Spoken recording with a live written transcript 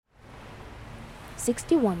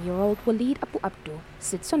61-year-old Walid Abu Abdu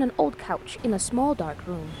sits on an old couch in a small dark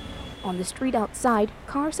room. On the street outside,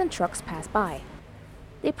 cars and trucks pass by.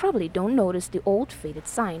 They probably don't notice the old faded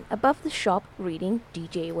sign above the shop reading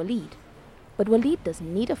DJ Walid. But Walid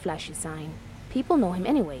doesn't need a flashy sign. People know him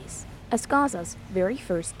anyways, as Gaza's very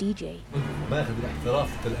first DJ.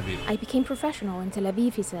 I became professional in Tel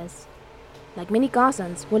Aviv, he says. Like many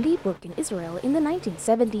Gazans, Walid worked in Israel in the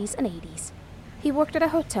 1970s and 80s. He worked at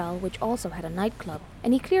a hotel which also had a nightclub,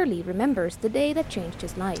 and he clearly remembers the day that changed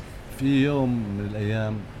his life. في يوم من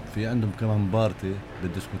الأيام في عندهم كمان بارتي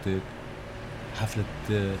بالديسكوتيك حفلة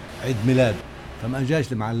عيد ميلاد فما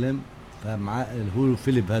جاش المعلم هو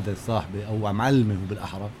فيليب هذا صاحبي أو معلمي هو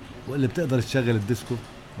بالأحرى وقال لي بتقدر تشغل الديسكو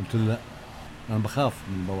قلت له لا أنا بخاف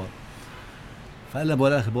من البواب فقال لي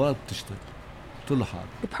بولا أخي البواب بتشتغل قلت له حاضر.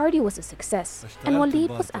 The party was a success and Walid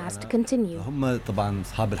was asked to continue. هم طبعا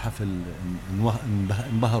أصحاب الحفل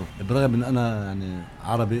انبهروا برغم إن أنا يعني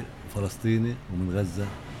عربي فلسطيني ومن غزة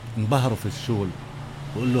انبهروا في الشغل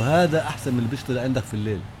وقال له هذا أحسن من اللي بيشتغل عندك في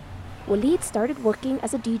الليل. Walid started working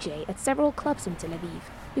as a DJ at several clubs in Tel Aviv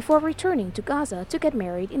before returning to Gaza to get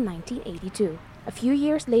married in 1982. A few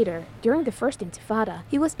years later, during the first Intifada,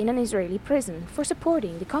 he was in an Israeli prison for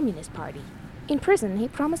supporting the Communist Party. In prison, he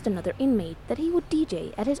promised another inmate that he would DJ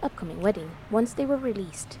at his upcoming wedding once they were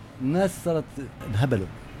released. الناس صارت انهبلوا.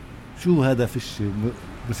 شو هذا فيش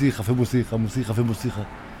موسيقى في موسيقى موسيقى في موسيقى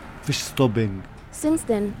فيش stopping. Since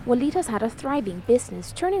then, Walid has had a thriving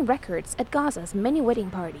business turning records at Gaza's many wedding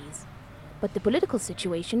parties. But the political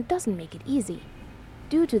situation doesn't make it easy.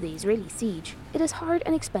 Due to the Israeli siege, it is hard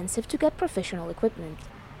and expensive to get professional equipment.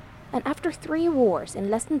 And after 3 wars in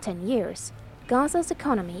less than 10 years, Gaza's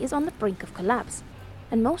economy is on the brink of collapse,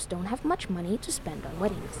 and most don't have much money to spend on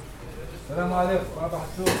weddings.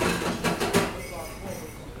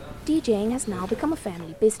 DJing has now become a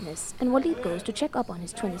family business, and Walid goes to check up on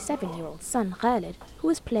his 27-year-old son Khalid, who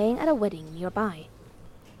is playing at a wedding nearby.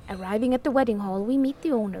 Arriving at the wedding hall, we meet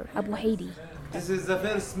the owner, Abu Haidi. This is the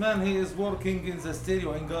first man he is working in the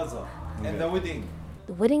stereo in Gaza, in the wedding.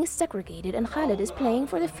 The wedding is segregated and Khalid is playing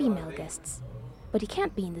for the female guests. But he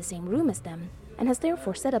can't be in the same room as them, and has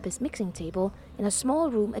therefore set up his mixing table in a small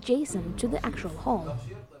room adjacent to the actual hall.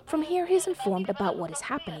 From here, he is informed about what is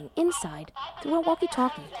happening inside through a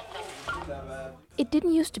walkie-talkie. It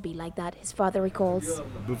didn't used to be like that, his father recalls.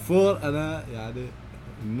 Before أنا يعني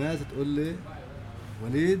الناس تقول لي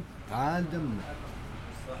وليد تعال دمنا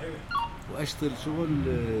وأشتغل شغل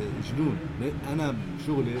جنون أنا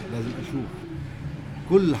بشغلي لازم أشوف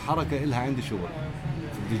كل حركة إلها عندي شغل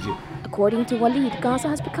في الدي جي. According to Walid, Gaza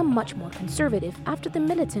has become much more conservative after the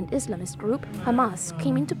militant Islamist group Hamas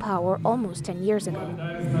came into power almost 10 years ago.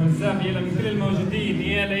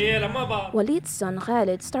 Walid's son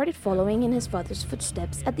Khalid started following in his father's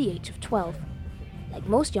footsteps at the age of 12. Like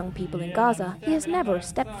most young people in Gaza, he has never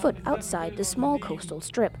stepped foot outside the small coastal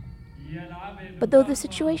strip. But though the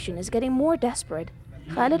situation is getting more desperate,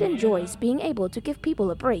 Khalid enjoys being able to give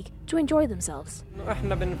people a break to enjoy themselves.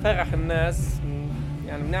 احنا بنفرح الناس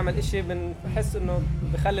يعني بنعمل إشي بنحس إنه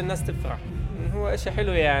بخلي الناس تفرح. هو إشي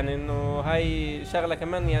حلو يعني إنه هاي شغلة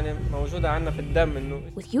كمان يعني موجودة عنا في الدم إنه.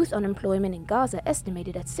 With youth unemployment in Gaza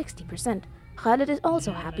estimated at 60%, Khalid is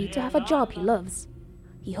also happy to have a job he loves.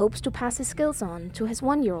 He hopes to pass his skills on to his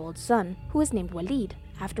 1-year-old son, who is named Walid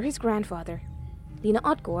after his grandfather. Lina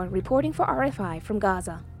Otgor reporting for RFI from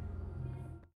Gaza.